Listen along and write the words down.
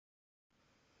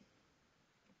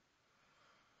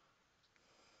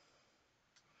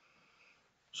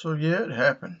So yeah, it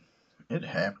happened. It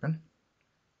happened.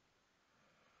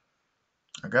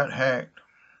 I got hacked.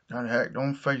 Got hacked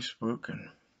on Facebook, and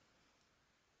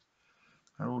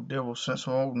that old devil sent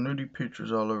some old nudie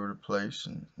pictures all over the place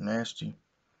and nasty,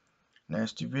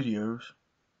 nasty videos.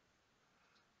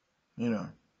 You know,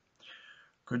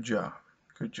 good job.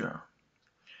 Good job.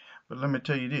 But let me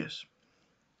tell you this.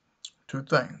 Two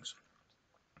things.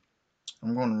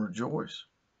 I'm going to rejoice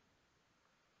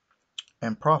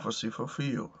and prophecy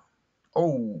fulfilled.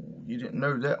 Oh, you didn't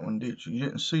know that one, did you? You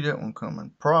didn't see that one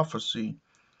coming. Prophecy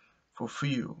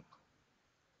fulfilled.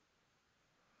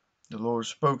 The Lord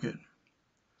spoke it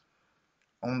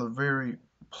on the very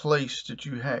place that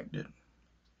you hacked it,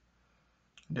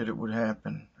 that it would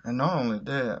happen. And not only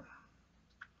that,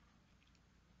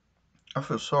 I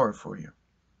feel sorry for you,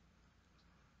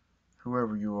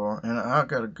 whoever you are. And I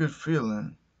got a good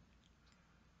feeling.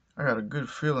 I got a good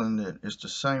feeling that it's the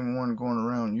same one going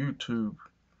around YouTube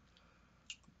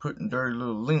putting dirty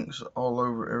little links all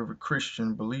over every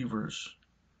Christian believer's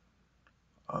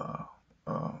uh,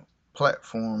 uh,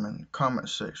 platform and comment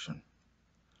section.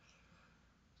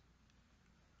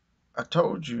 I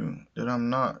told you that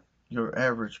I'm not your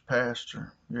average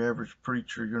pastor, your average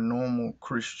preacher, your normal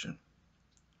Christian.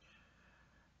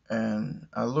 And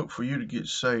I look for you to get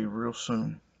saved real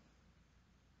soon.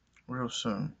 Real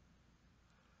soon.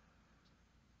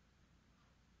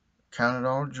 Count it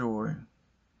all joy.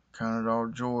 Count it all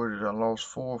joy that I lost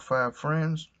 4 or 5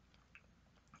 friends,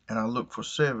 and I look for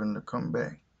 7 to come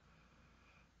back.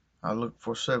 I look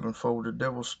for 7-fold. The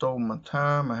devil stole my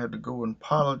time. I had to go and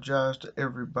apologize to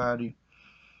everybody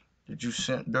that you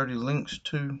sent dirty links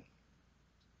to,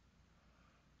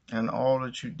 and all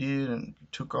that you did, and you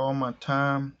took all my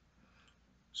time.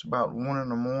 It's about 1 in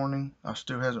the morning. I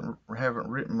still haven't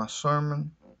written my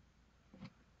sermon.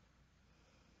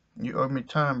 You owe me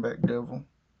time back, devil.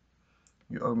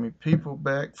 You owe me people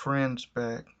back, friends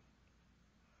back.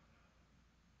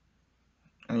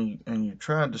 And you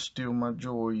tried to steal my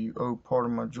joy. You owe part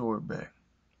of my joy back.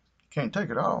 You can't take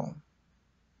it all.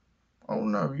 Oh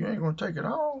no, you ain't gonna take it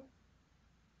all.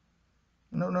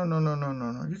 No, no, no, no, no,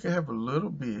 no, no. You can have a little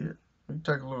bit. You can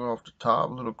take a little off the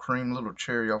top, a little cream, a little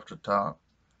cherry off the top.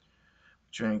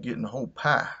 But you ain't getting the whole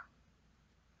pie.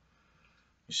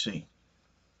 You see.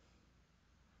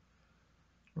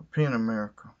 Repent,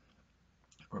 America.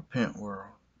 Repent,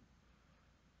 world.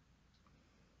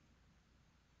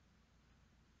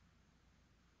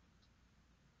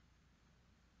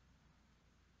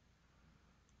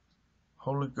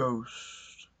 Holy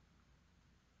Ghost,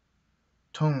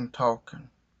 tongue talking,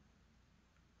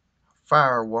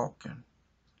 fire walking,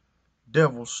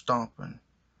 devil stomping,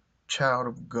 child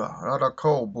of God.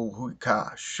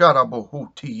 Adakobuhuka,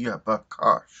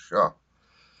 shadabuhutiyabakasha,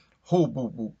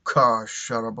 hububuka,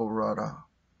 shadaburada.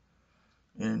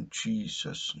 In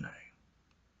Jesus' name.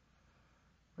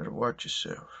 Better watch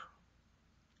yourself.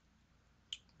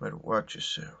 Better watch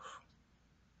yourself.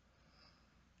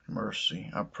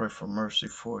 Mercy. I pray for mercy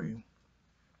for you.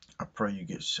 I pray you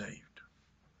get saved.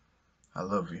 I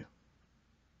love you.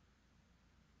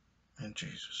 In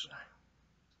Jesus' name.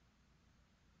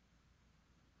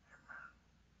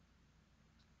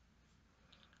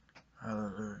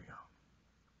 Hallelujah.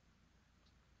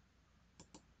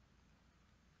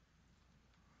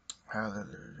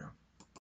 Hallelujah.